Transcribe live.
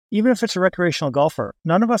even if it's a recreational golfer,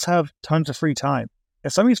 none of us have tons of free time.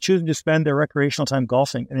 If somebody's choosing to spend their recreational time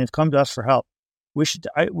golfing and they've come to us for help, we should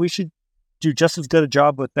do just as good a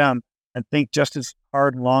job with them and think just as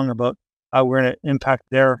hard and long about how we're going to impact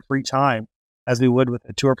their free time as we would with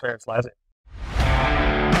a tour player's life.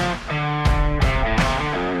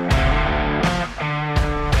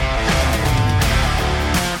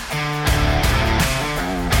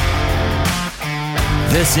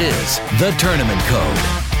 This is The Tournament Code.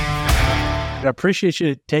 I appreciate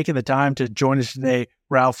you taking the time to join us today,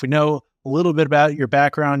 Ralph. We know a little bit about your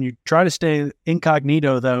background. You try to stay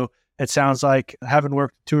incognito, though. It sounds like having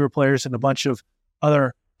worked with tour players and a bunch of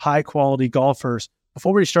other high-quality golfers.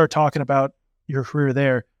 Before we start talking about your career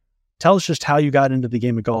there, tell us just how you got into the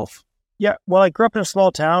game of golf. Yeah, well, I grew up in a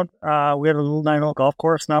small town. We had a little 9-hole golf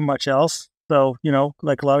course, not much else. So,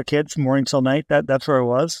 like a lot of kids, morning till night, that's where I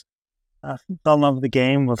was. Fell in love with the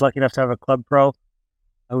game, was lucky enough to have a club pro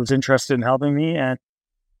who was interested in helping me, and,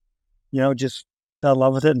 just fell in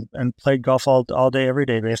love with it and played golf all day, every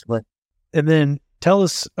day, basically. And then tell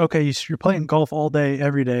us, okay, you're playing golf all day,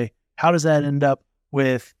 every day. How does that end up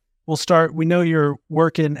with, we know you're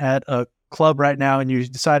working at a club right now and you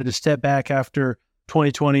decided to step back after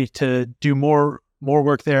 2020 to do more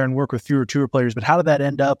work there and work with fewer tour players. But how did that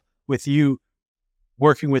end up with you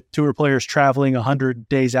working with tour players traveling 100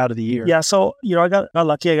 days out of the year? Yeah, so, I got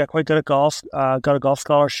lucky. I got quite good at golf, got a golf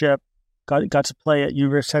scholarship, got to play at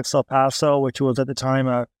University of Texas El Paso, which was at the time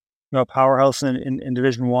a powerhouse in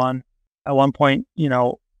Division One. At one point, we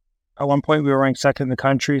were ranked second in the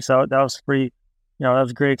country, so that was pretty, that was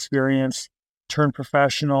a great experience. Turned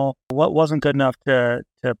professional. What wasn't good enough to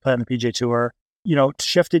play on the PGA Tour,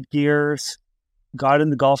 shifted gears, got in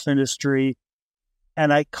the golf industry,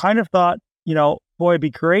 and I kind of thought, boy, it'd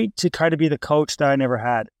be great to kind of be the coach that I never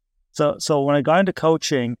had. So when I got into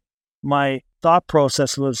coaching, my thought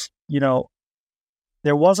process was,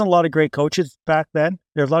 there wasn't a lot of great coaches back then.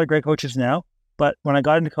 There's a lot of great coaches now. But when I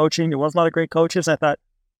got into coaching, there wasn't a lot of great coaches. I thought,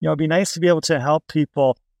 it'd be nice to be able to help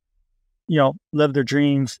people, live their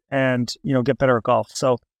dreams and, get better at golf.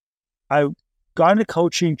 So I got into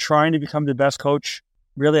coaching, trying to become the best coach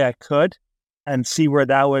really I could and see where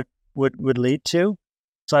that would lead to.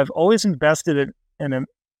 So I've always invested in an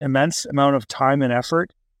immense amount of time and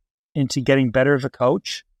effort into getting better as a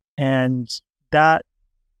coach. And that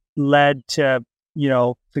led to,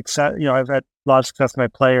 success. I've had a lot of success with my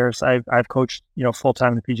players. I've coached,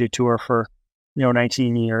 full-time in the PGA Tour for,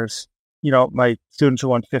 19 years. My students have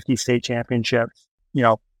won 50 state championships.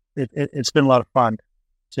 It's been a lot of fun.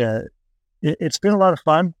 It's been a lot of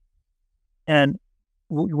fun. And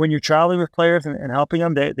when you're traveling with players and helping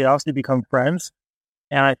them, they obviously become friends.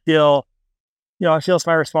 And I feel it's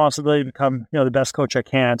my responsibility to become, the best coach I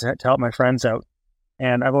can to help my friends out.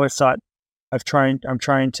 And I've always thought I'm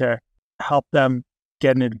trying to help them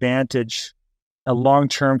get an advantage, a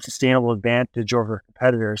long-term sustainable advantage over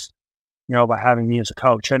competitors, by having me as a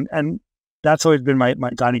coach. And that's always been my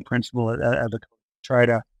guiding principle as a coach. Try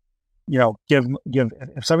to, give,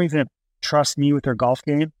 if somebody's going to trust me with their golf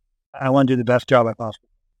game, I want to do the best job I possibly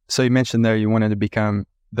can. So you mentioned there you wanted to become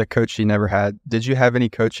the coach you never had. Did you have any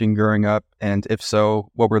coaching growing up? And if so,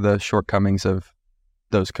 what were the shortcomings of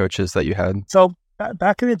those coaches that you had? So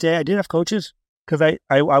back in the day, I did have coaches because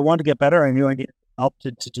I wanted to get better. I knew I needed help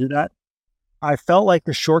to do that. I felt like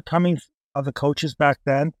the shortcomings of the coaches back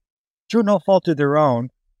then, through no fault of their own,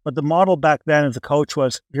 but the model back then as a coach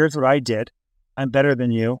was, here's what I did. I'm better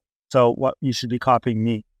than you. So what you should be copying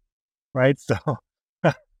me, right? So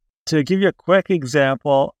to give you a quick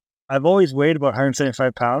example, I've always weighed about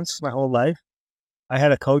 175 pounds my whole life. I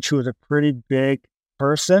had a coach who was a pretty big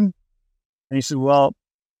person. And he said, well,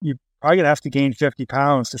 you're probably going to have to gain 50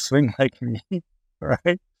 pounds to swing like me,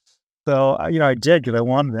 right? So, I did because I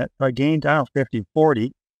wanted it. So I gained down 50,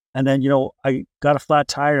 40. And then, I got a flat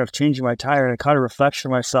tire. I was changing my tire and I caught a reflection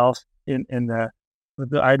of myself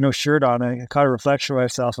I had no shirt on. I caught a reflection of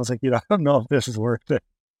myself. I was like, I don't know if this is worth it.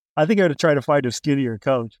 I think I had to try to find a skinnier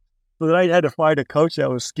coach. So then I had to find a coach that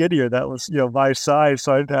was skinnier, that was, my size.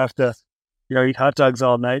 So I didn't have to, eat hot dogs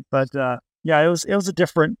all night. But it was a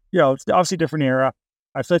different, it's obviously a different era.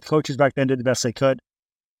 I feel like the coaches back then did the best they could.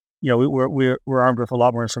 We're armed with a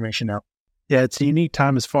lot more information now. Yeah, it's a unique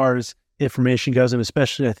time as far as information goes. And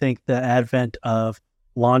especially I think the advent of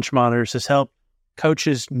launch monitors has helped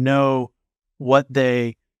coaches know help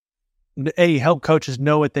coaches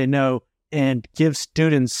know what they know and give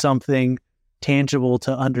students something tangible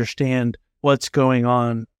to understand what's going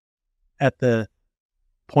on at the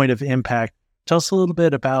point of impact. Tell us a little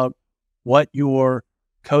bit about what your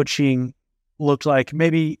coaching looked like,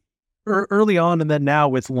 maybe early on and then now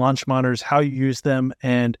with launch monitors, how you use them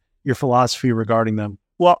and your philosophy regarding them?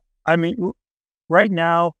 Well, I mean, right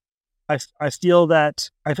now, I feel that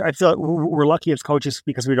I feel like we're lucky as coaches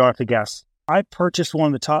because we don't have to guess. I purchased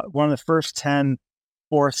one of the first 10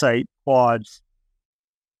 Foresight quads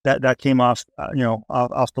that came off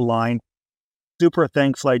off the line. Super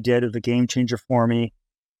thankful I did. It was a game changer for me.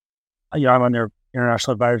 I'm on their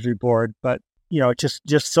international advisory board, but it's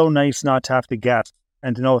just so nice not to have to guess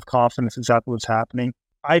and to know with confidence exactly what's happening.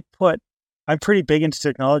 I'm pretty big into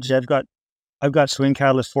technology. I've got swing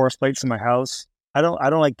catalyst force plates in my house. I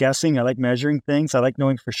don't like guessing. I like measuring things. I like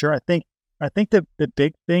knowing for sure. I think the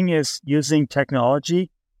big thing is using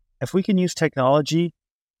technology. If we can use technology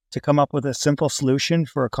to come up with a simple solution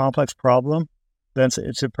for a complex problem, then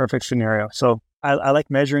it's a perfect scenario. So I like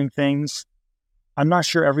measuring things. I'm not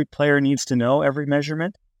sure every player needs to know every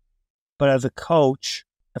measurement, but as a coach,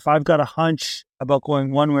 if I've got a hunch about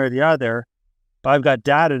going one way or the other, but I've got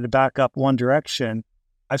data to back up one direction,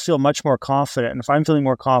 I feel much more confident. And if I'm feeling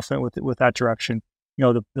more confident with that direction,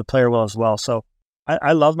 the player will as well. So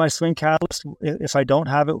I love my swing catalyst. If I don't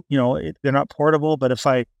have it, they're not portable, but if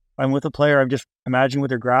I'm with a player, I'm just imagining what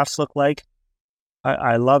their graphs look like.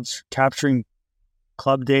 I love capturing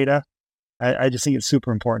club data. I just think it's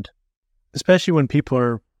super important. Especially when people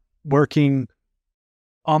are working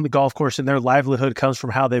on the golf course and their livelihood comes from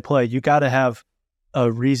how they play. You got to have a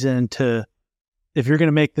reason to, if you're going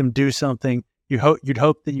to make them do something, you'd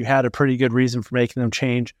hope that you had a pretty good reason for making them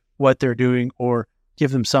change what they're doing or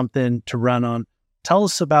give them something to run on. Tell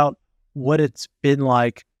us about what it's been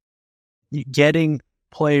like getting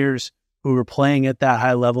players who are playing at that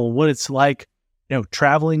high level, what it's like,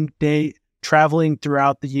 traveling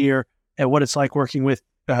throughout the year, and what it's like working with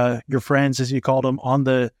your friends, as you called them, on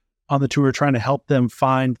the tour, trying to help them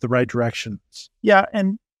find the right directions. Yeah,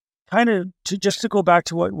 and kind of to go back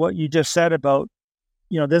to what you just said about,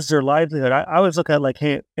 this is their livelihood. I always look at like,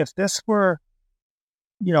 hey, if this were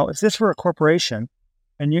a corporation,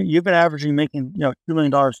 and you've been averaging making $2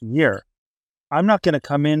 million a year, I'm not going to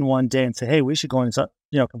come in one day and say, hey, we should go in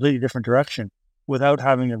a completely different direction without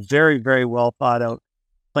having a very, very well thought out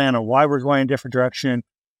plan on why we're going in a different direction,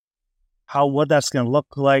 what that's going to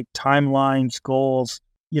look like, timelines, goals.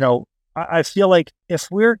 I feel like if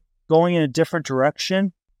we're going in a different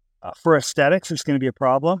direction for aesthetics, it's going to be a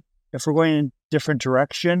problem. If we're going in a different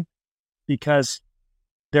direction because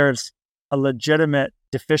there's a legitimate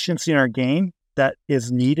deficiency in our game that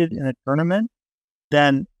is needed in a tournament,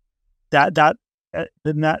 then that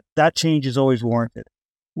change is always warranted.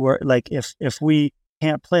 Where like if we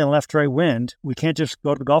can't play in left-right wind, we can't just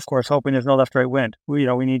go to the golf course hoping there's no left-right wind. We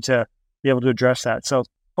need to be able to address that. So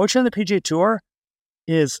coaching on the PGA Tour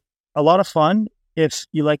is a lot of fun if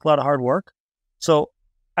you like a lot of hard work. So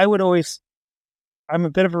I'm a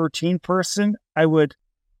bit of a routine person.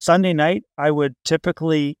 Sunday night, I would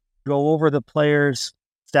typically go over the players'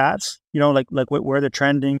 stats, like where they're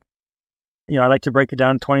trending. I like to break it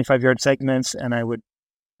down 25-yard segments, and I would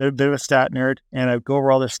be a bit of a stat nerd, and I'd go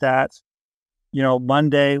over all their stats.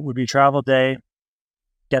 Monday would be travel day,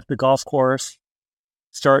 get to the golf course,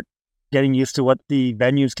 start getting used to what the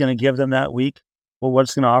venue's going to give them that week, what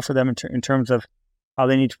it's going to offer them in terms of how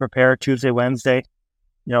they need to prepare Tuesday, Wednesday.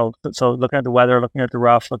 So looking at the weather, looking at the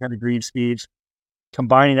rough, looking at the green speeds,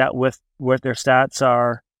 combining that with what their stats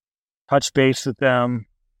are, touch base with them,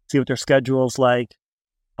 see what their schedule's like,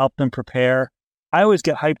 help them prepare. I always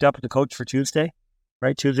get hyped up with the coach for Tuesday,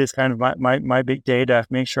 right? Tuesday's kind of my big day to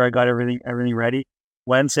make sure I got everything ready.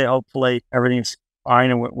 Wednesday, hopefully everything's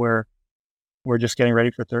fine and we're just getting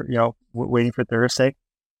ready for waiting for Thursday.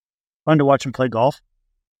 Fun to watch them play golf,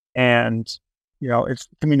 and it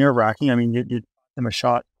can be nerve wracking. I mean, you give them a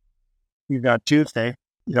shot. You've got Tuesday,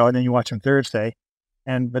 and then you watch them Thursday,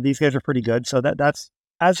 but these guys are pretty good. So that's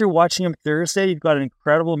as you're watching them Thursday, you've got an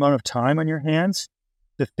incredible amount of time on your hands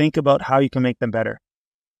to think about how you can make them better.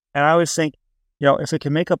 And I always think, if it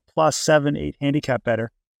can make a +7, 8 handicap better,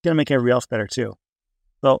 it's going to make everybody else better too.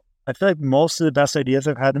 So I feel like most of the best ideas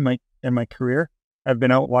I've had in my career have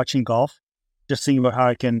been out watching golf, just thinking about how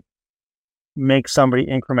I can make somebody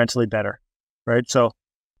incrementally better, right? So,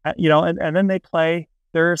 and then they play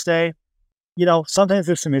Thursday. Sometimes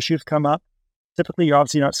there's some issues come up. Typically, you're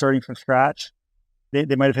obviously not starting from scratch. They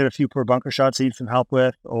might have hit a few poor bunker shots they need some help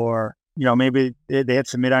with, or maybe they hit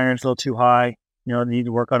some mid irons a little too high. They need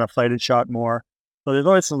to work on a flighted shot more. So there's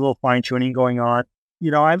always a little fine tuning going on.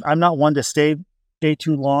 I'm not one to stay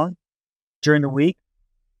too long during the week.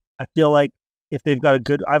 I feel like if they've got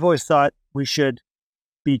I've always thought we should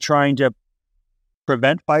be trying to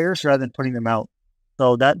prevent fires rather than putting them out.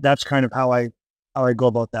 So that's kind of how I go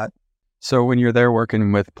about that. So when you're there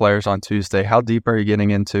working with players on Tuesday, how deep are you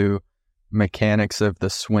getting into mechanics of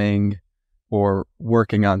the swing or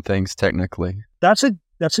working on things technically? That's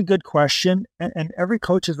a good question, and every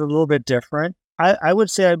coach is a little bit different. I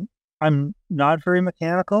would say I'm not very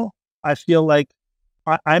mechanical. I feel like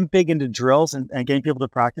I'm big into drills and getting people to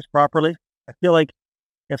practice properly. I feel like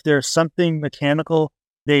if there's something mechanical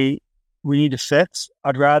we need to fix,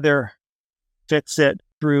 I'd rather fix it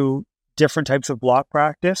through different types of block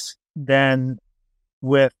practice than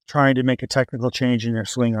with trying to make a technical change in your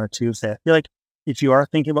swing on Tuesday. I feel like if you are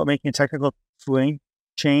thinking about making a technical swing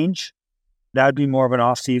change, that would be more of an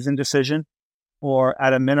off-season decision, or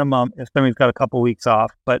at a minimum, if somebody's got a couple weeks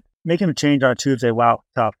off. But making a change on a Tuesday, wow,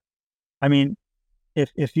 tough. I mean,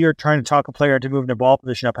 if you're trying to talk a player to move their ball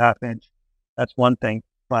position up half inch, that's one thing.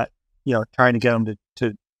 But trying to get them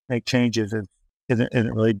to make changes isn't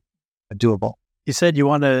really doable. You said you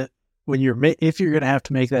want to, if you're going to have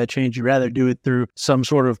to make that change, you'd rather do it through some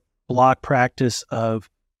sort of block practice of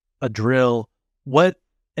a drill.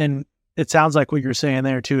 And it sounds like what you're saying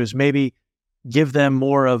there too is maybe give them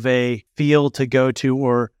more of a feel to go to,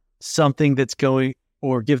 or something that's going,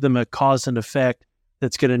 or give them a cause and effect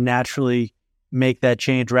that's going to naturally make that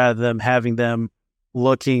change, rather than having them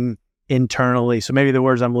looking internally. So maybe the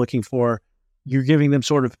words I'm looking for, you're giving them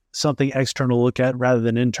sort of something external to look at rather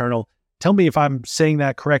than internal. Tell me if I'm saying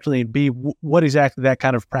that correctly, and B, what exactly that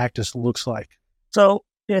kind of practice looks like. So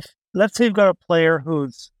let's say you've got a player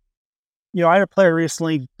who's, I had a player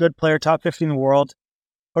recently, good player, top 50 in the world,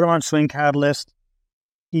 put him on Swing Catalyst.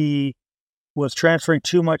 He was transferring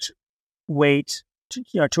too much weight, too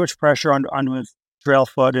much pressure onto his trail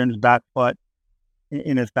foot and his back foot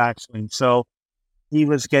in his backswing. So he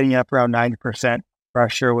was getting up around 90%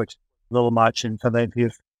 pressure, which is a little much, and sometimes he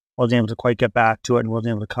wasn't able to quite get back to it and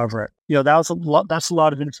wasn't able to cover it. That's a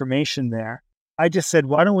lot of information there. I just said,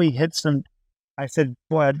 why don't we hit some? I said,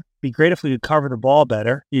 boy, it'd be great if we could cover the ball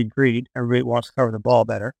better. He agreed. Everybody wants to cover the ball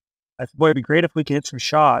better. I said, boy, it'd be great if we could hit some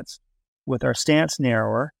shots with our stance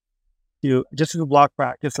narrower, just as a block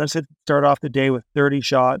practice. Let's start off the day with 30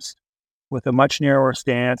 shots with a much narrower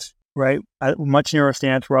stance, right? A much narrower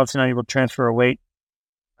stance. We're obviously not able to transfer our weight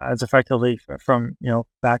as effectively from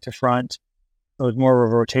back to front. So it's more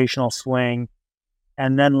of a rotational swing,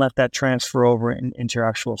 and then let that transfer over into your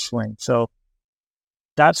actual swing. So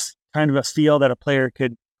that's kind of a feel that a player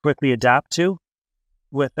could quickly adapt to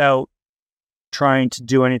without trying to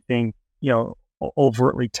do anything,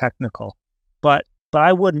 overtly technical. But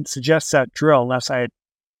I wouldn't suggest that drill unless I had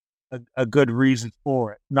a good reason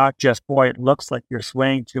for it. Not just, boy, it looks like you're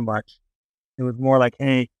swaying too much. It was more like,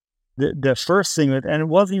 hey, the first thing, and it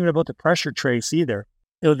wasn't even about the pressure trace either.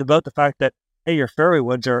 It was about the fact that, hey, your fairway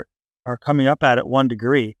woods are coming up at it 1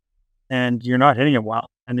 degree, and you're not hitting it well.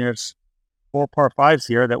 And there's 4 par 5s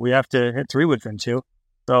here that we have to hit 3 woods into.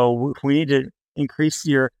 So we need to increase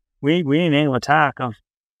we need an angle attack of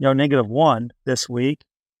 -1 this week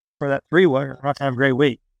for that 3 wood. We're not to have a great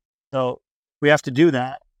week. So we have to do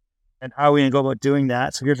that. And how are we going to go about doing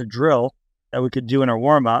that? So here's a drill that we could do in our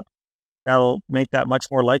warm up that'll make that much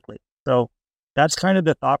more likely. So that's kind of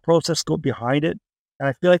the thought process behind it. And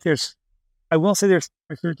I feel like there's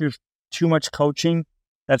too much coaching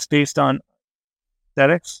that's based on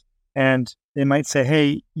aesthetics, and they might say,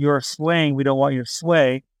 hey, you're swaying, we don't want you to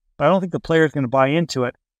sway, but I don't think the player is going to buy into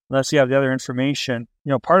it unless you have the other information.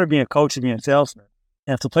 Part of being a coach is being a salesman,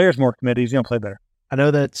 and if the player's more committed, he's going to play better. I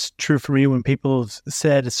know that's true for me. When people have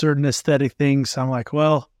said certain aesthetic things, I'm like,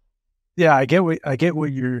 well, yeah, I get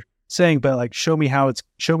what you're saying, but like, show me how it's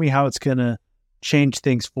going to change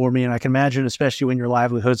things for me. And I can imagine, especially when your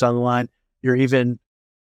livelihood's on the line, you're even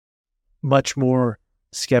much more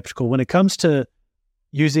skeptical when it comes to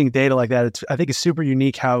using data like that. I think it's super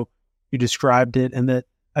unique how you described it, and that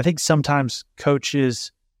I think sometimes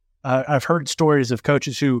coaches, I've heard stories of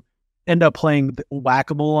coaches who end up playing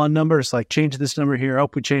whack-a-mole on numbers, like change this number here, oh,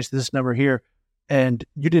 we changed this number here, and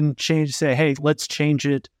you didn't say, hey, let's change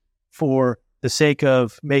it for the sake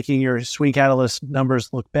of making your Swing Catalyst numbers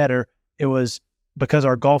look better. It was because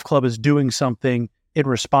our golf club is doing something in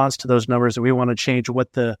response to those numbers, and we want to change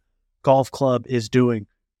what the golf club is doing.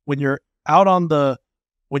 When you're out on the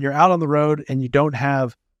road and you don't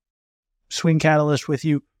have Swing Catalyst with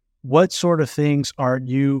you, what sort of things are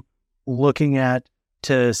you looking at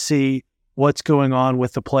to see what's going on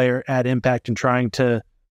with the player at impact, and trying to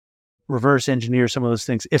reverse engineer some of those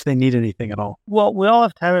things if they need anything at all? Well, we all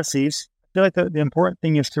have tendencies. I feel like the important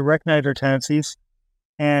thing is to recognize our tendencies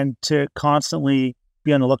and to constantly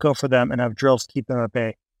be on the lookout for them and have drills to keep them at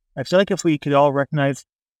bay. I feel like if we could all recognize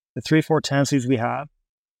the 3-4 tendencies we have,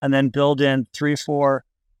 and then build in 3-4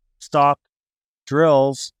 stock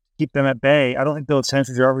drills to keep them at bay. I don't think those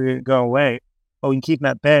tendencies are ever going to go away, but we can keep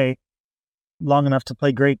them at bay long enough to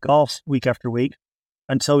play great golf week after week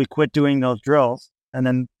until we quit doing those drills. And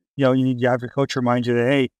then, you need to have your coach remind you that,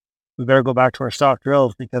 hey, we better go back to our stock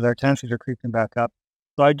drills because our tendencies are creeping back up.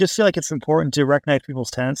 So I just feel like it's important to recognize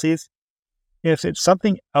people's tendencies. If it's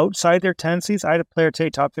something outside their tendencies, I had a player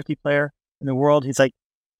today, top 50 player in the world. He's like,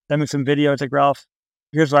 send me some videos. Like, Ralph,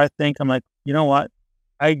 here's what I think. I'm like, you know what?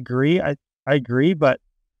 I agree. I agree, but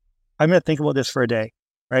I'm going to think about this for a day,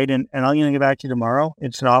 right? And I'm going to get back to you tomorrow.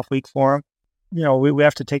 It's an off week for him. We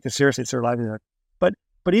have to take this seriously. It's their livelihood.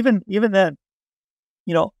 But even then,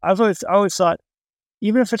 I always thought,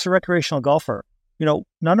 even if it's a recreational golfer,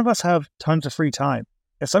 none of us have tons of free time.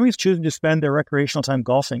 If somebody's choosing to spend their recreational time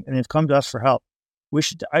golfing and they've come to us for help, we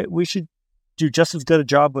should do just as good a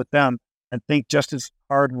job with them and think just as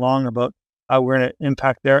hard and long about how we're going to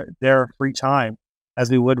impact their free time as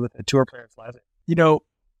we would with a tour player's livelihood.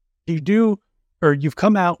 You've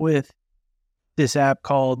come out with this app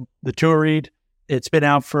called the Tour Read. It's been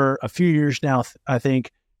out for a few years now, I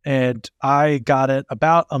think, and I got it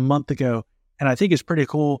about a month ago, and I think it's pretty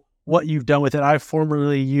cool what you've done with it. I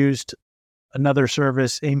formerly used another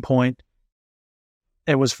service, Aimpoint,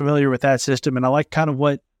 and was familiar with that system, and I like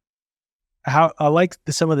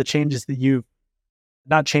some of the changes that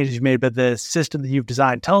not changes you've made, but the system that you've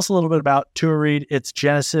designed. Tell us a little bit about Tour Read, its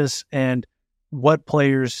genesis, and how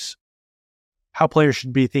players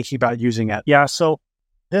should be thinking about using it. Yeah, so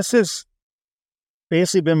this has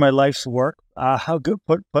basically been my life's work. How good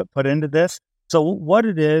put into this. So what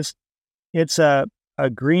it is, it's a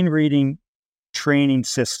green reading training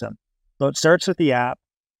system. So it starts with the app.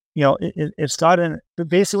 It's got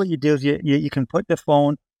basically what you do is you can put the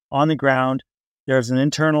phone on the ground. There's an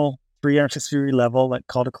internal 360-degree level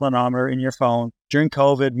called a clinometer in your phone. During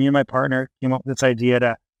COVID, me and my partner came up with this idea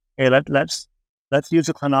to, hey, let's use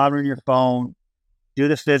a clinometer in your phone, do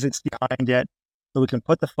the physics behind it, so we can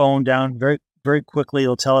put the phone down very, very quickly.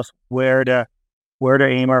 It'll tell us where to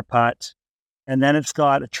aim our putt. And then it's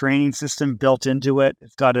got a training system built into it.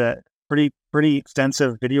 It's got a pretty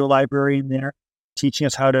extensive video library in there teaching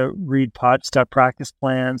us how to read putts, got practice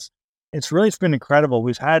plans. It's been incredible.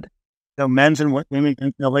 We've had men's and women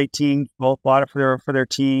in the late teams both bought it for their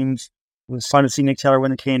teams. It was fun to see Nick Taylor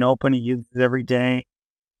win the Cane Open. He uses it every day.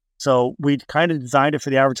 So we kind of designed it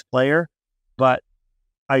for the average player, but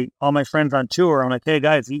all my friends on tour, I'm like, hey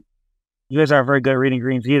guys, you guys aren't very good at reading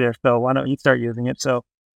greens either, so why don't you start using it? So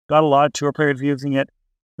got a lot of tour players using it.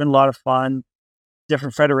 It's been a lot of fun.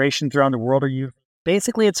 Different federations around the world are using it.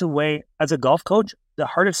 Basically, it's a way, as a golf coach, the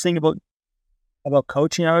hardest thing about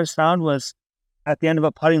coaching I always found was at the end of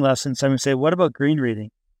a putting lesson, someone would say, what about green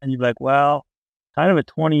reading? And you'd be like, well, kind of a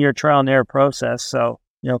 20-year trial and error process, so,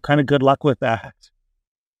 kind of good luck with that.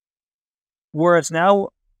 Whereas now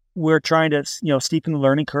we're trying to, steepen the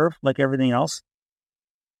learning curve like everything else.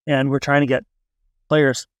 And we're trying to get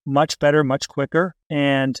players much better, much quicker.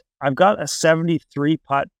 And I've got a 73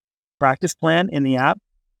 putt practice plan in the app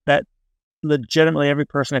that legitimately every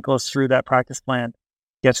person that goes through that practice plan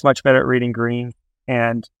gets much better at reading green.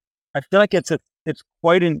 And I feel like it's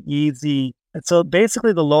quite an easy, so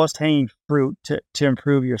basically the lowest hanging fruit to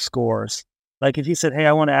improve your scores. Like if you said, hey,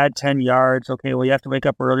 I want to add 10 yards. Okay, well, you have to wake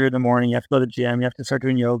up earlier in the morning. You have to go to the gym. You have to start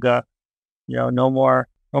doing yoga. No more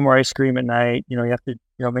ice cream at night. You have to,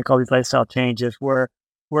 make all these lifestyle changes where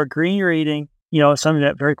green reading, is something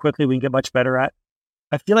that very quickly we can get much better at.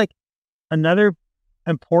 I feel like another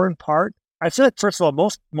important part, first of all,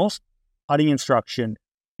 most putting instruction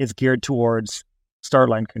is geared towards start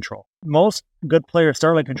line control. Most good players'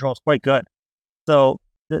 start line control is quite good. So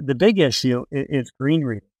the big issue is green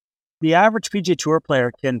reading. The average PGA Tour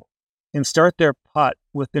player can start their putt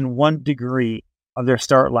within 1 degree of their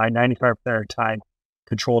start line 95% of the time,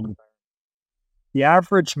 controlled environment. The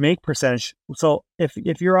average make percentage, so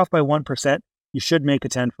if you're off by 1%, you should make a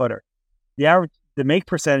 10-footer. The make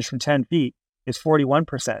percentage from 10 feet is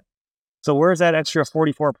 41%. So where's that extra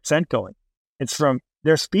 44% going? It's from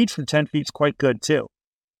their speed from 10 feet is quite good too.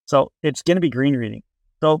 So it's going to be green reading.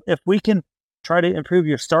 So if we can try to improve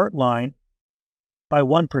your start line by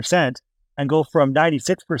 1% and go from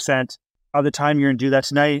 96% of the time you're going to do that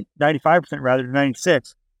to 95% rather than 96,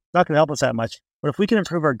 it's not going to help us that much. But if we can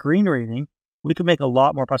improve our green reading, we can make a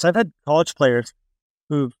lot more putts. I've had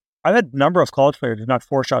a number of college players who've knocked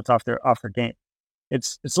 4 shots off their game.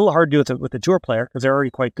 It's a little hard to do with a tour player because they're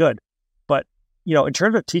already quite good. But, in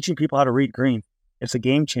terms of teaching people how to read green, it's a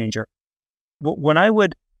game changer.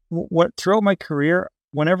 Throughout my career,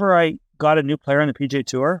 whenever I got a new player on the PGA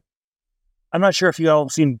Tour, I'm not sure if you all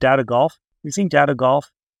have seen Data Golf. You've seen Data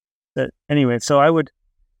Golf? So I would,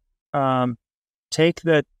 take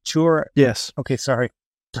the tour. Yes. Okay, sorry.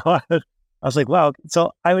 So I was like, wow.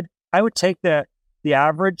 So I would take the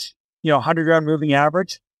average, 100-yard moving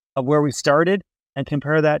average of where we started and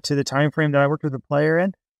compare that to the time frame that I worked with the player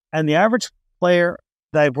in. And the average player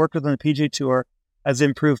that I've worked with on the PGA Tour has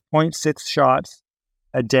improved 0.6 shots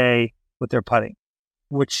a day with their putting,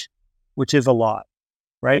 which is a lot,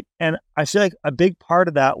 right? And I feel like a big part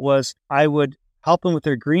of that was I would help them with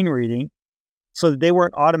their green reading so that they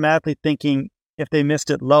weren't automatically thinking if they missed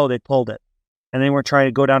it low, they pulled it. And they weren't trying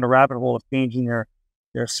to go down a rabbit hole of changing their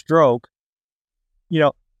stroke.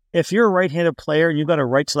 If you're a right-handed player and you've got a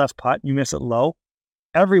right to left putt and you miss it low,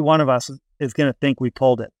 every one of us is going to think we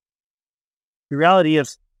pulled it. The reality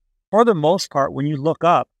is, for the most part, when you look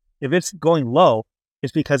up, if it's going low,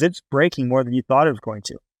 it's because it's breaking more than you thought it was going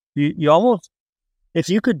to. You almost, if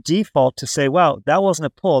you could default to say, wow, that wasn't a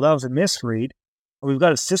pull, that was a misread, or we've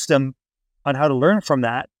got a system on how to learn from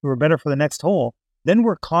that, we're better for the next hole, then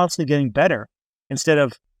we're constantly getting better instead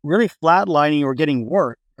of really flatlining or getting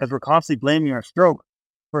worse because we're constantly blaming our stroke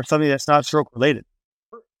for something that's not stroke related.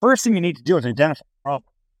 First thing you need to do is identify a problem,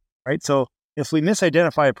 right? So if we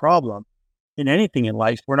misidentify a problem in anything in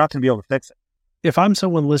life, we're not going to be able to fix it. If I'm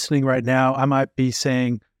someone listening right now, I might be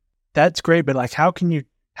saying, that's great, but like, how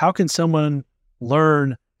can someone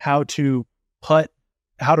learn how to putt,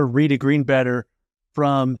 how to read a green better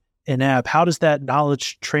from an app? How does that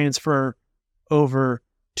knowledge transfer over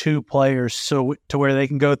to players so to where they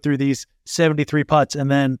can go through these 73 putts and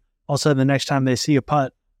then all of a sudden the next time they see a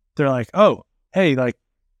putt, they're like, oh, hey, like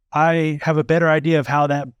I have a better idea of how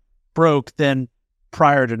that broke than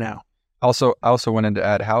prior to now. I also wanted to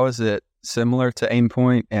add, how is it similar to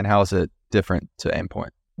Aimpoint and how is it different to Aimpoint?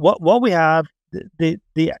 What we have, the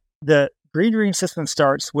green reading system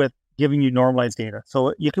starts with giving you normalized data.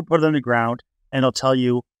 So you can put it on the ground and it'll tell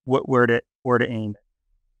you where to aim,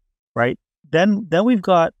 right? Then we've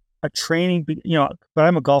got a training, but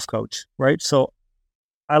I'm a golf coach, right? So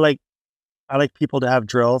I like people to have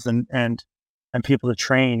drills and people to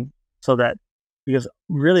train so that, because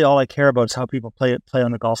really all I care about is how people play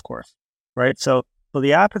on the golf course, right? So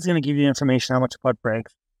the app is going to give you information how much a putt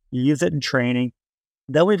breaks. You use it in training.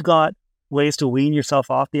 Then we've got ways to wean yourself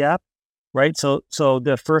off the app, right? So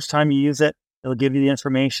the first time you use it, it'll give you the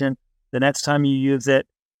information. The next time you use it,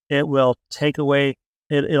 it will take away.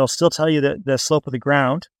 It'll still tell you the slope of the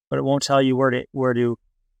ground, but it won't tell you where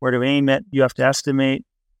to aim it. You have to estimate,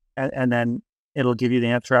 and then it'll give you the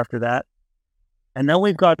answer after that. And then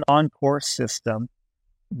we've got an on-course system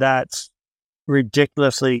that's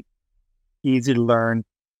ridiculously easy to learn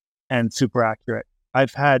and super accurate.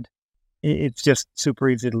 It's just super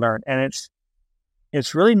easy to learn, and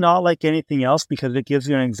it's really not like anything else because it gives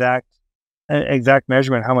you an exact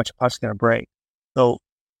measurement of how much a putt's going to break. So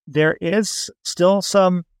there is still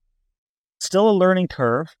a learning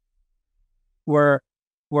curve where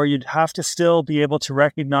you'd have to still be able to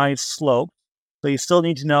recognize slope. So you still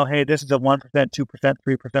need to know, hey, this is a 1%, 2%,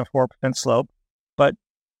 3%, 4% slope. But,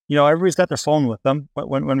 everybody's got their phone with them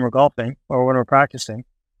when we're golfing or when we're practicing.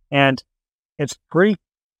 And it's pretty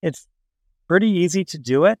easy to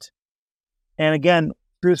do it. And again,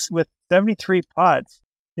 with 73 putts,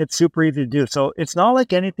 it's super easy to do. So it's not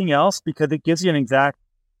like anything else because it gives you an exact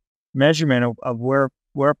measurement of where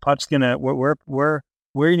a putt's gonna, where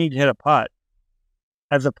you need to hit a putt,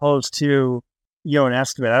 as opposed to, an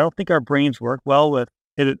estimate. I don't think our brains work well with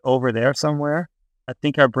hit it over there somewhere. I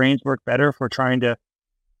think our brains work better if we're trying to,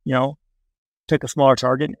 pick a smaller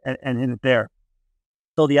target and hit it there.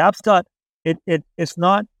 So the app's got, it's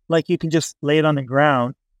not like you can just lay it on the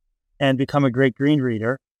ground and become a great green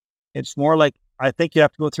reader. It's more like, I think you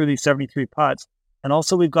have to go through these 73 putts. And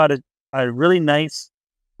also we've got a really nice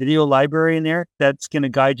video library in there that's going to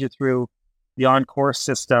guide you through the on-course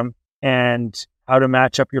system and how to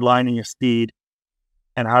match up your line and your speed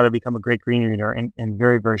and how to become a great green reader in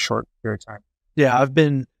very, very short period of time. Yeah, I've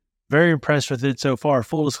been very impressed with it so far.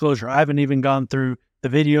 Full disclosure, I haven't even gone through the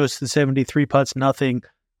videos, the 73 putts, nothing.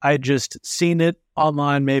 I had just seen it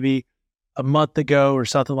online maybe a month ago or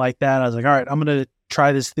something like that. I was like, all right, I'm going to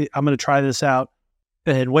try this. I'm going to try this out,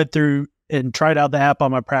 and went through and tried out the app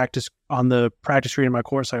on the practice reading of my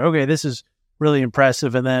course. Like, okay, this is really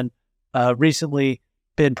impressive. And then recently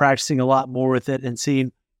been practicing a lot more with it and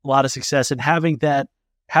seeing a lot of success and having that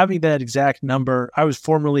exact number. I was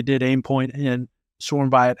formerly did Aimpoint and sworn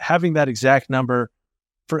by it. Having that exact number,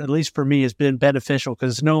 for at least for me, has been beneficial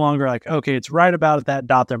because it's no longer like, okay, it's right about at that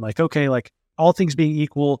dot there. I'm like, okay, like all things being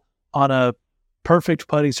equal on a perfect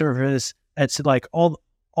putting surface, it's like all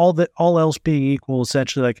else being equal,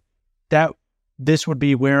 essentially like that, this would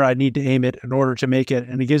be where I need to aim it in order to make it.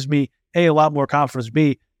 And it gives me A, lot more confidence.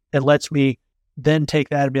 B, it lets me then take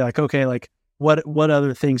that and be like, okay, like what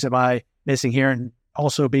other things am I missing here? And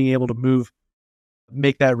also being able to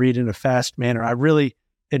make that read in a fast manner. I really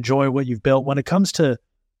enjoy what you've built. When it comes to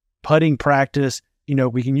putting practice,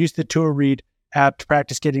 we can use the Tour Read app to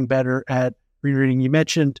practice getting better at rereading. You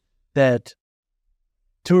mentioned that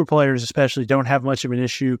tour players especially don't have much of an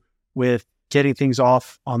issue with getting things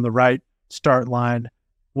off on the right start line.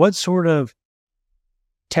 What sort of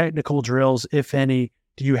technical drills, if any,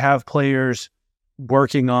 do you have players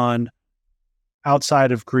working on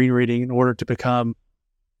outside of green reading in order to become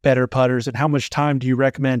better putters? And how much time do you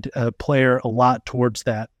recommend a player allot towards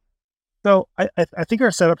that? So I think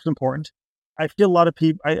our setup's important. I feel a lot of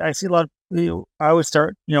people, I see a lot of, I always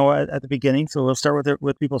start, at the beginning. So we'll start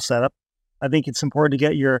with people's setup. I think it's important to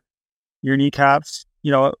get your kneecaps,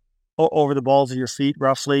 over the balls of your feet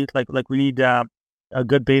roughly. Like we need a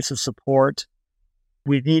good base of support.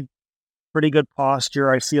 We need pretty good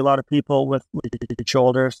posture. I see a lot of people with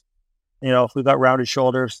shoulders. If we've got rounded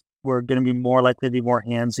shoulders, we're going to be more likely to be more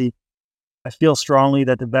handsy. I feel strongly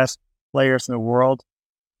that the best players in the world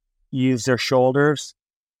use their shoulders,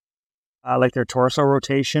 like their torso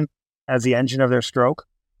rotation, as the engine of their stroke.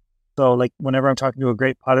 So, like whenever I'm talking to a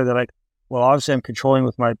great putter, they're like, "Well, obviously I'm controlling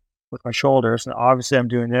with my shoulders, and obviously I'm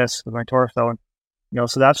doing this with my torso." And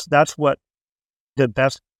so that's what the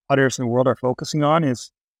best putters in the world are focusing on,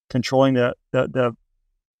 is controlling the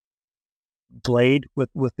blade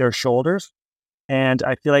with their shoulders. And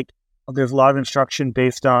I feel like there's a lot of instruction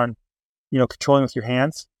based on, controlling with your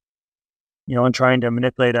hands, and trying to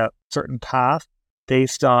manipulate a certain path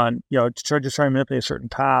based on, just trying to manipulate a certain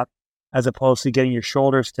path, as opposed to getting your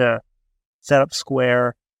shoulders to set up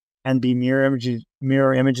square and be mirror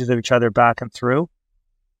images of each other back and through.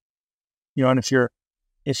 And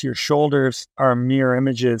if your shoulders are mirror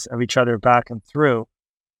images of each other back and through,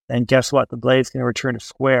 then guess what? The blade's going to return to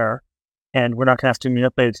square, and we're not going to have to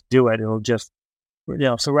manipulate it to do it. It'll just,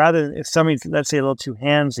 so rather than, if somebody's, let's say, a little too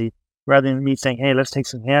handsy, rather than me saying, "Hey, let's take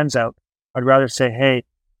some hands out," I'd rather say, "Hey,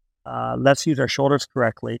 let's use our shoulders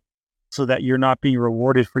correctly so that you're not being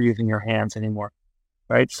rewarded for using your hands anymore."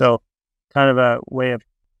 Right? So kind of a way of,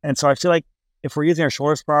 and so I feel like if we're using our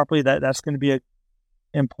shoulders properly, that's going to be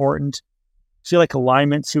important. I feel like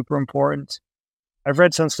alignment's super important. I've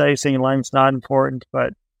read some studies saying alignment's not important,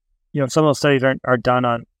 but some of those studies are done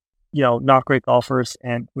on not great golfers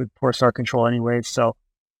and with poor start control anyway. So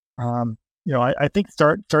I think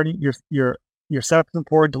starting your setup's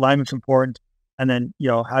important, alignment's important, and then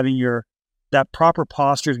having that proper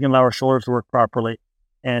posture is going to allow our shoulders to work properly.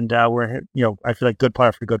 And I feel like good putt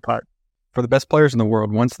after good putt. For the best players in the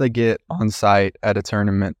world, once they get on site at a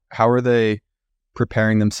tournament, how are they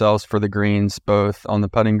preparing themselves for the greens, both on the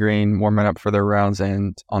putting green, warming up for their rounds,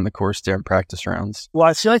 and on the course during practice rounds? Well,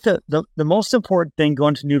 I feel like the most important thing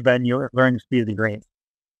going to a new venue is learning the speed of the greens.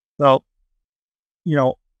 So,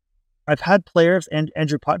 I've had players, and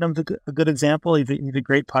Andrew Putnam's a good example. He's a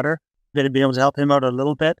great putter. That had been able to help him out a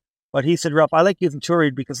little bit. But he said, "Ralph, I like using Tour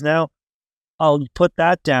Read because now I'll put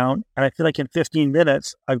that down, and I feel like in 15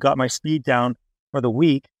 minutes, I've got my speed down for the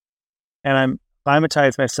week, and I'm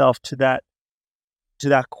acclimatized myself to that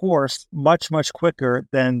course much, much quicker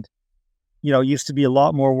than, used to be a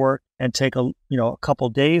lot more work and take a couple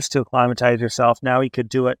days to acclimatize yourself. Now he could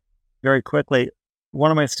do it very quickly."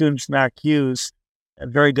 One of my students, Matt Hughes, a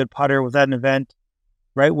very good putter, was at an event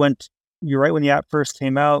right when the app first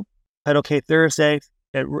came out. Said, "Okay, Thursday,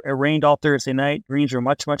 it rained all Thursday night. Greens were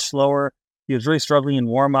much, much slower." He was really struggling in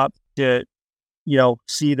warm up to,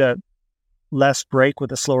 see the less break with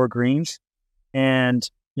the slower greens, and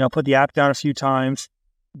put the app down a few times,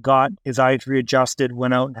 got his eyes readjusted,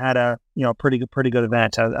 went out and had a pretty good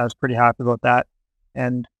event. I was pretty happy about that.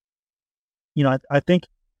 And I think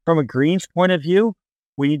from a greens point of view,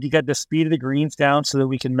 we need to get the speed of the greens down so that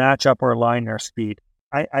we can match up our line and our speed.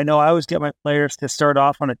 I know I always get my players to start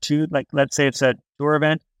off on like let's say it's a tour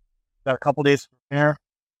event, got a couple days to prepare.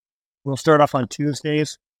 We'll start off on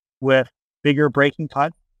Tuesdays with bigger breaking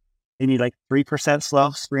putts. They need like 3%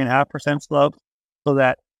 slopes, 3.5% slopes, so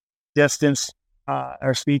that distance,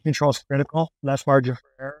 our speed control is critical, less margin for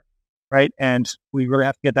error, right? And we really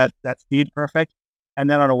have to get that speed perfect. And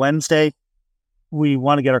then on a Wednesday, we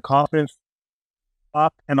want to get our confidence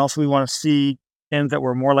up, and also we want to see pins that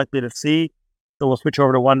we're more likely to see. So we'll switch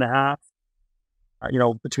over to 1.5,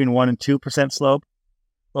 between 1 and 2% slope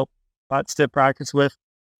putts to practice with,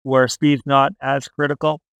 where speed's not as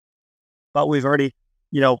critical, but we've already,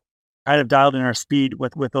 kind of dialed in our speed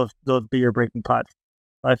with those bigger breaking putts.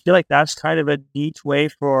 I feel like that's kind of a neat way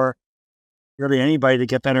for really anybody to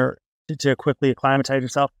get better, to quickly acclimatize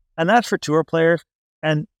yourself. And that's for tour players.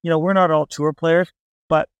 And, we're not all tour players,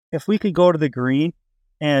 but if we could go to the green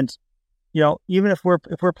and, even if we're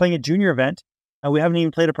playing a junior event and we haven't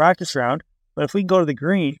even played a practice round, but if we can go to the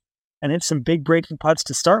green and hit some big breaking putts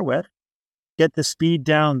to start with, get the speed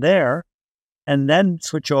down there, and then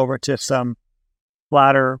switch over to some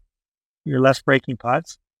flatter, your less breaking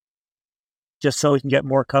putts, just so we can get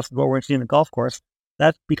more accustomed to what we're seeing in the golf course.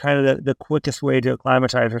 That'd be kind of the quickest way to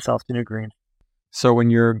acclimatize ourselves to new greens. So when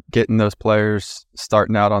you're getting those players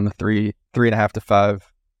starting out on the 3.5 to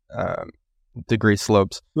 5 degree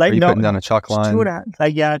slopes, are you putting down a chalk line?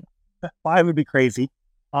 2.5, 5 would be crazy.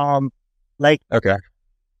 Okay,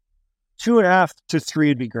 2.5 to 3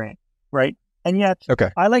 would be great, right? And yet,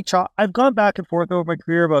 I like chalk. I've gone back and forth over my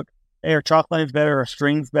career about are chalk lines better or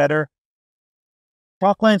strings better.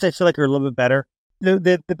 Chalk lines, I feel like, are a little bit better.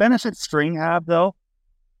 The benefit string have, though,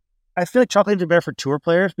 I feel like chalk lines are better for tour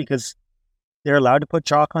players because they're allowed to put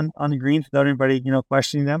chalk on the greens without anybody,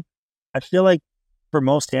 questioning them. I feel like for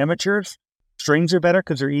most amateurs, strings are better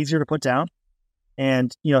because they're easier to put down.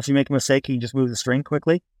 And, if you make a mistake, you can just move the string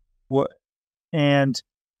quickly. And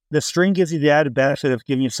the string gives you the added benefit of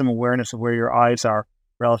giving you some awareness of where your eyes are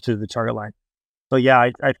relative to the target line. So, yeah,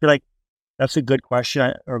 I feel like that's a good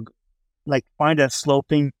question. Or like find a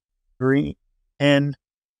sloping green and,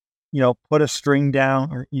 put a string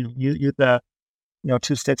down, or, use the,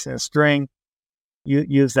 2 sticks and a string. You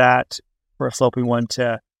use that for a sloping one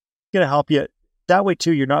to help you. That way,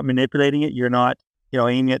 too, you're not manipulating it. You're not,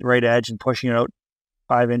 aiming at the right edge and pushing it out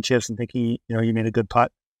 5 inches and thinking, you made a good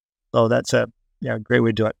putt. So that's a great way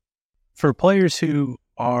to do it. For players who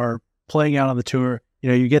are playing out on the tour,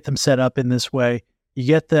 you get them set up in this way, you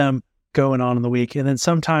get them going on in the week, and then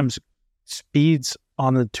sometimes speeds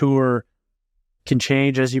on the tour can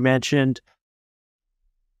change, as you mentioned.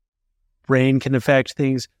 Rain can affect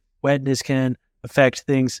things, wetness can affect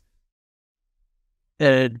things,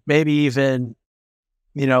 and maybe even,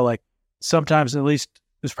 like sometimes, at least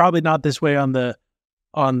it's probably not this way on the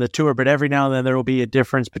tour, but every now and then there will be a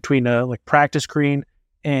difference between a practice green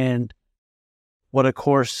and what a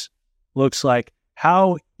course looks like.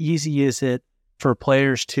 How easy is it for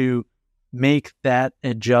players to make that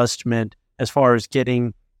adjustment as far as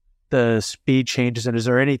getting the speed changes? And is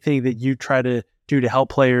there anything that you try to do to help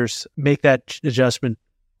players make that adjustment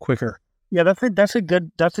quicker? Yeah, that's a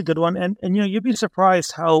good one. And you'd be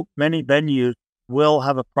surprised how many venues will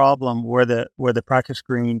have a problem where the practice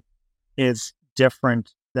green is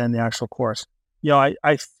different than the actual course. I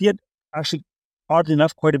see it actually, oddly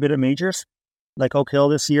enough, quite a bit of majors. Like Oak Hill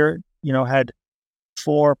this year, had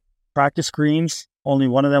 4 practice greens. Only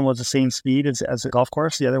one of them was the same speed as the golf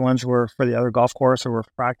course. The other ones were for the other golf course or were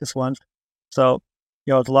practice ones. So,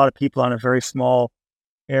 it's a lot of people on a very small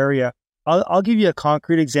area. I'll give you a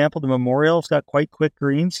concrete example. The Memorial's got quite quick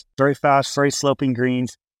greens, very fast, very sloping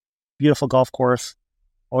greens, beautiful golf course,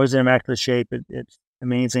 always in immaculate shape. It's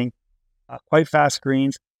amazing. Quite fast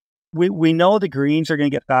greens. We know the greens are going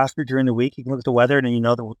to get faster during the week. You can look at the weather and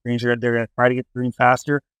the greens they're going to try to get the green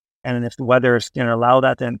faster. And if the weather is going to allow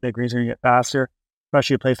that, then the greens are going to get faster,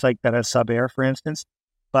 especially a place like that has sub-air, for instance.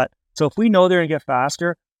 But so if we know they're going to get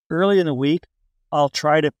faster, early in the week, I'll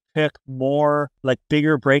try to pick more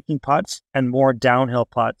bigger breaking putts and more downhill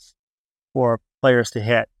putts for players to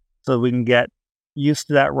hit so that we can get used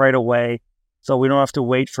to that right away. So we don't have to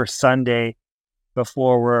wait for Sunday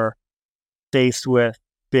before we're faced with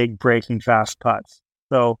big breaking fast putts.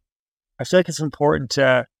 So I feel like it's important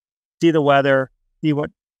to see the weather, see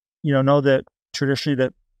what, know that traditionally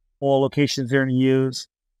the hole locations they're going to use.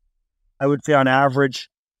 I would say on average,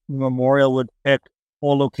 Memorial would pick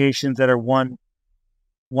hole locations that are 1%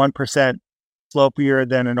 slopier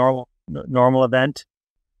than a normal event,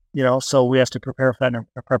 so we have to prepare for that in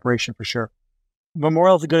our preparation for sure.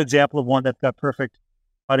 Memorial is a good example of one that's got perfect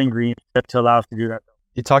putting green to allow us to do that.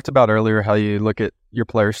 You talked about earlier how you look at your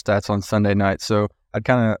player stats on Sunday night. So I'd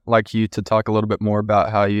kind of like you to talk a little bit more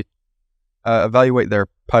about how you evaluate their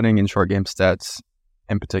putting and short game stats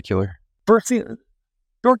in particular. First thing,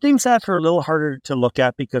 short game stats are a little harder to look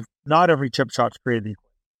at because not every chip shot's created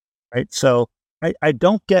equal, right? So I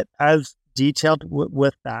don't get as detailed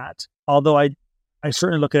with that, although I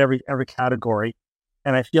certainly look at every category,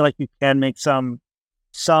 and I feel like you can make some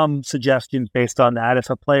suggestions based on that. If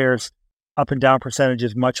a player's up and down percentage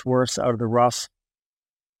is much worse out of the rough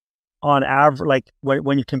on average,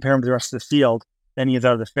 when you compare him to the rest of the field than he is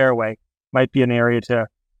out of the fairway, might be an area to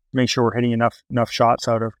make sure we're hitting enough shots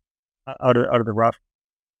out of the rough.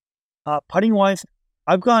 Putting wise,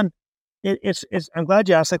 I've gone. I'm glad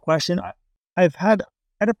you asked that question. I've had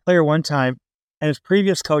a player one time, and his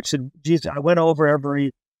previous coach said, "Geez, I went over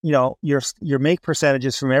every your make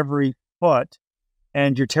percentages from every foot,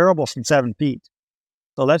 and you're terrible from 7 feet."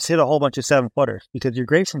 So let's hit a whole bunch of 7-footers because you're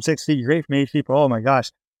great from 6 feet, you're great from 8 feet, but oh my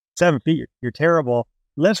gosh, 7 feet, you're terrible.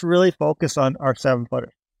 Let's really focus on our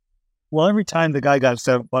 7-footers. Well, every time the guy got a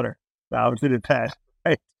 7-footer, that was in the past,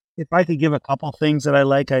 right? If I could give a couple things that I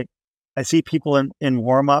like, I see people in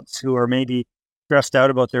warm-ups who are maybe stressed out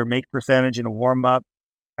about their make percentage in a warm-up.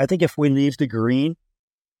 I think if we leave the green,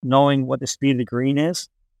 knowing what the speed of the green is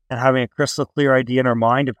and having a crystal clear idea in our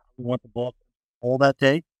mind of how we want the ball to hold that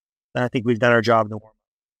day, then I think we've done our job in the warm-up,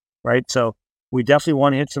 right? So we definitely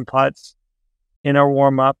want to hit some putts in our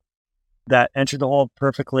warm-up that enter the hole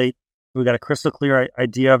perfectly. We've got a crystal clear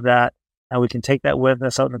idea of that, and we can take that with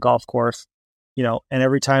us out in the golf course, and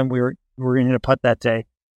every time we're going to hit a putt that day,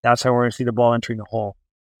 that's how we're going to see the ball entering the hole.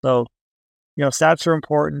 So, stats are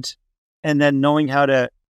important, and then knowing how to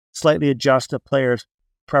slightly adjust a player's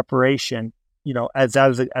preparation, as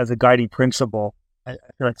a guiding principle, I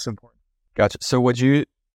feel like it's important. Gotcha. So would you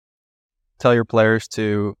tell your players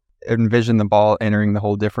to envision the ball entering the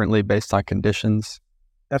hole differently based on conditions?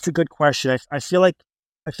 That's a good question. I feel like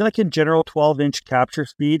in general, 12-inch capture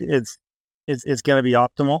speed is going to be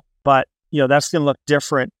optimal, but that's going to look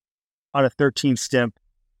different on a 13 stimp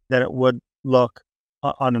than it would look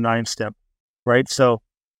on a 9 stimp, right? So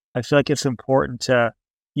I feel like it's important to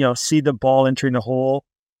see the ball entering the hole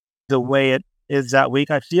the way it is that week.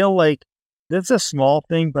 I feel like this is a small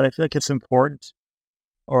thing, but I feel like it's important,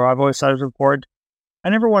 or I've always thought it was important. I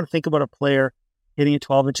never want to think about a player hitting it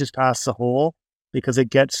 12 inches past the hole because it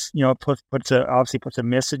gets, puts a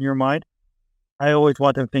miss in your mind. I always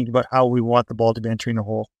want them to think about how we want the ball to be entering the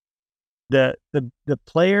hole. The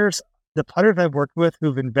players, the putters I've worked with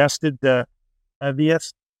who've invested the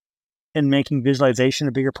heaviest in making visualization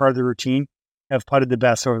a bigger part of the routine have putted the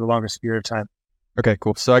best over the longest period of time. Okay,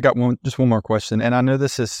 cool. So I got one more question, and I know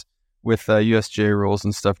this is with USGA rules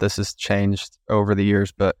and stuff. This has changed over the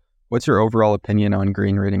years, but what's your overall opinion on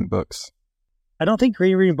green reading books? I don't think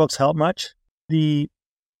green reading books help much. If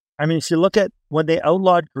you look at when they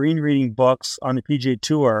outlawed green reading books on the PGA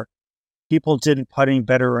Tour, people didn't putt any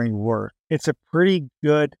better or any worse. It's a pretty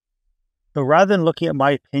good. So rather than looking at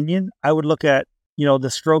my opinion, I would look at the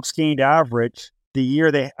strokes gained average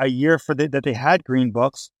that they had green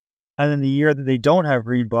books, and then the year that they don't have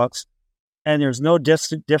green books, and there's no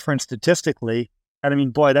difference statistically.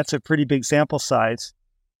 And that's a pretty big sample size.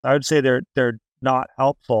 I would say they're not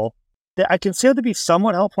helpful. I can say they'd be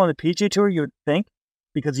somewhat helpful on the PGA Tour, you would think,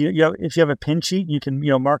 because if you have a pin sheet, you can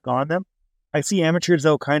mark on them. I see amateurs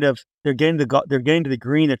though, kind of they're getting to the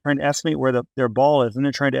green. They're trying to estimate where their ball is, and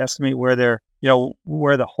they're trying to estimate where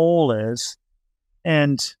where the hole is.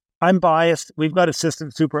 And I'm biased. We've got a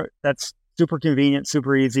system that's super convenient,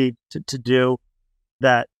 super easy to do.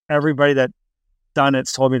 That everybody that's done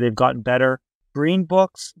it's told me they've gotten better. Green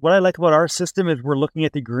books. What I like about our system is we're looking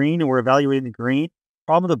at the green and we're evaluating the green.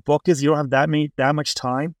 Problem with the book is you don't have that much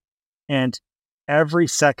time, and every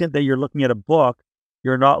second that you're looking at a book,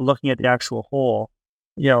 you're not looking at the actual hole.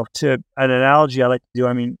 To an analogy I like to do,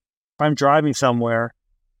 if I'm driving somewhere,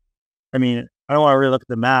 I don't want to really look at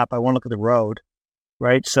the map. I want to look at the road,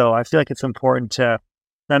 right? So I feel like it's important to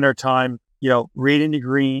spend our time, reading the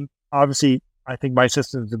green. Obviously, I think my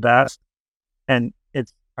system is the best, and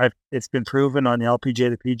it's been proven on the LPGA,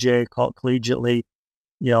 the PGA, collegiately,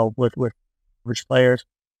 with which players.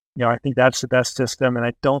 I think that's the best system, and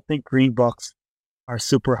I don't think green books are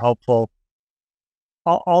super helpful.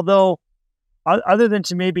 Although, other than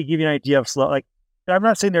to maybe give you an idea of slow, like I'm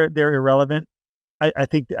not saying they're irrelevant. I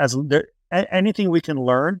think anything we can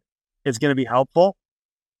learn is going to be helpful,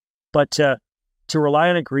 but to rely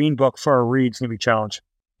on a green book for a read is going to be challenging.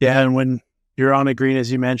 Yeah, and when you're on a green,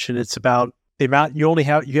 as you mentioned, it's about the amount you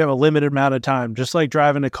have a limited amount of time. Just like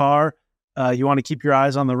driving a car, you want to keep your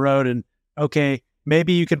eyes on the road. And okay,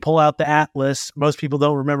 maybe you can pull out the atlas. Most people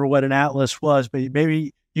don't remember what an atlas was, but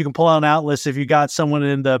maybe you can pull out an atlas if you got someone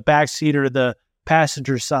in the back seat or the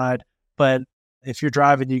passenger side. But if you're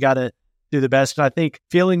driving, you got to do the best. And I think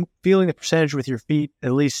feeling the percentage with your feet,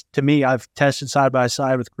 at least to me, I've tested side by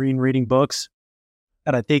side with green reading books,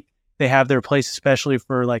 and I think they have their place, especially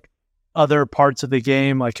for like other parts of the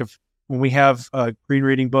game. Like when we have a green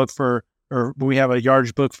reading book or when we have a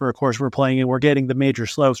yardage book for a course we're playing in, we're getting the major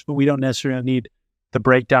slopes, but we don't necessarily need the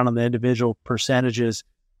breakdown on the individual percentages.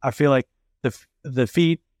 I feel like the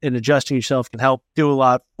feet and adjusting yourself can help do a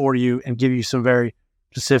lot for you and give you some very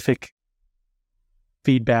specific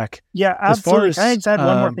feedback. Yeah, absolutely. Can I just add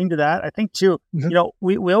one more thing to that? I think too,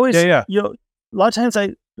 we always, a lot of times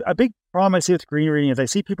a big problem I see with green reading is I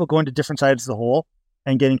see people going to different sides of the hole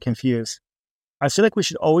and getting confused. I feel like we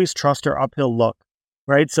should always trust our uphill look,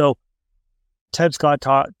 right? So Ted Scott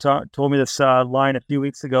told me this line a few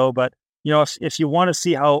weeks ago, but if you want to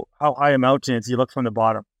see how high a mountain is, you look from the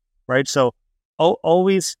bottom, right? So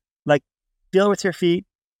always like feel with your feet,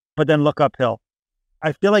 but then look uphill.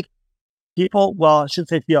 I feel like I shouldn't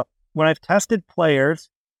say feel. When I've tested players,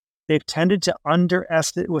 they've tended to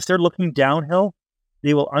underestimate, if they're looking downhill,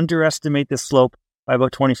 they will underestimate the slope by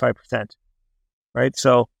about 25%, right?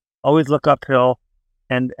 So always look uphill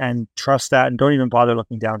and trust that, and don't even bother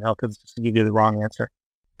looking downhill because it's just going to give you the wrong answer.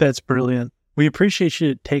 That's brilliant. We appreciate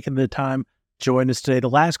you taking the time to join us today. The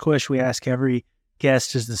last question we ask every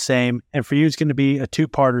guest is the same, and for you, it's going to be a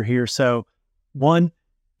two-parter here. So, one,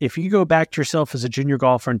 if you go back to yourself as a junior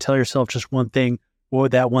golfer and tell yourself just one thing, what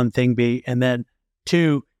would that one thing be? And then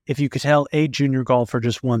two, if you could tell a junior golfer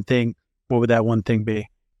just one thing, what would that one thing be?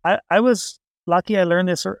 I was lucky. I learned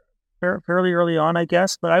this fairly early on, I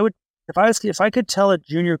guess. But I would, if I could tell a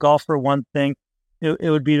junior golfer one thing, it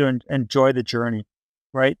would be to enjoy the journey.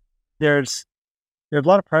 Right? There's a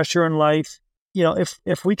lot of pressure in life.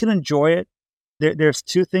 If we can enjoy it, there's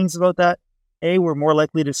two things about that. A, we're more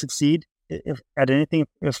likely to succeed at anything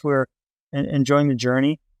if we're enjoying the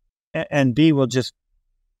journey, and B, we'll just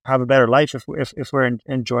have a better life if we're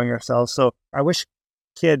enjoying ourselves. So I wish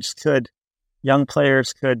young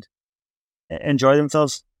players could enjoy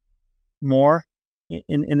themselves more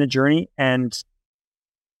in the journey, and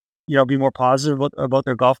be more positive about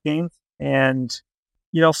their golf games. And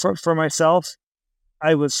for myself,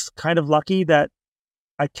 I was kind of lucky that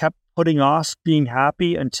I kept putting off being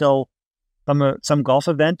happy until some golf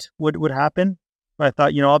event would happen. But I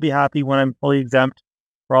thought, I'll be happy when I'm fully exempt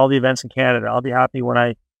for all the events in Canada. I'll be happy when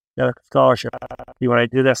I get a scholarship. I'll be happy when I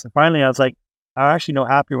do this. And finally, I was like, I'm actually not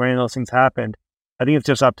happy when any of those things happened. I think it's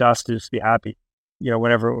just up to us to just be happy,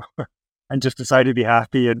 whenever, and just decide to be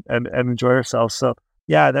happy and enjoy ourselves. So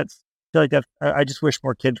yeah, I feel like that. I just wish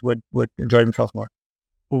more kids would enjoy themselves more.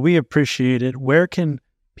 Well, we appreciate it. Where can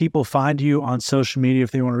people find you on social media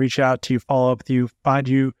if they want to reach out to you, follow up with you, find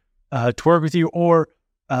you, to work with you, or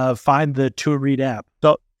find the Tour Read app?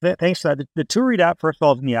 So thanks for that. The Tour Read app, first of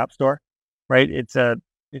all, is in the App Store, right? It's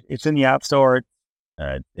in the App Store.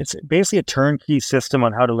 It's basically a turnkey system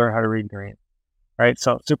on how to learn how to read green, right?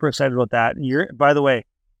 So super excited about that. And by the way,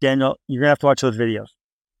 Daniel, you're gonna have to watch those videos. Is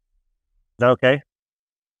that okay?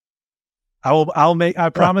 I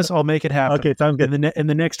promise I'll make it happen. Okay, sounds good. In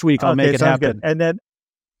the next week, I'll make it happen. Good. And then,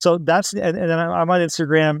 so and then I'm on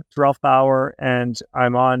Instagram, it's Ralph Bauer, and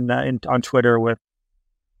I'm on Twitter with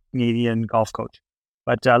Canadian Golf Coach.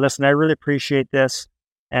 But listen, I really appreciate this,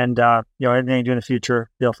 and anything you do in the future,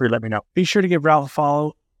 feel free to let me know. Be sure to give Ralph a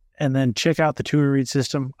follow, and then check out the Tour Read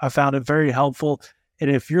system. I found it very helpful. And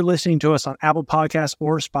if you're listening to us on Apple Podcasts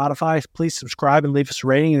or Spotify, please subscribe and leave us a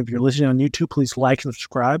rating. And if you're listening on YouTube, please like and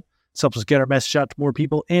subscribe. This helps us get our message out to more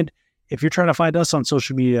people. And if you're trying to find us on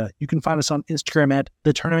social media, you can find us on Instagram at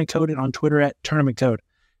The Tournament Code and on Twitter at Tournament Code.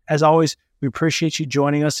 As always, we appreciate you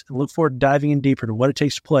joining us and look forward to diving in deeper to what it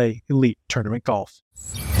takes to play elite tournament golf.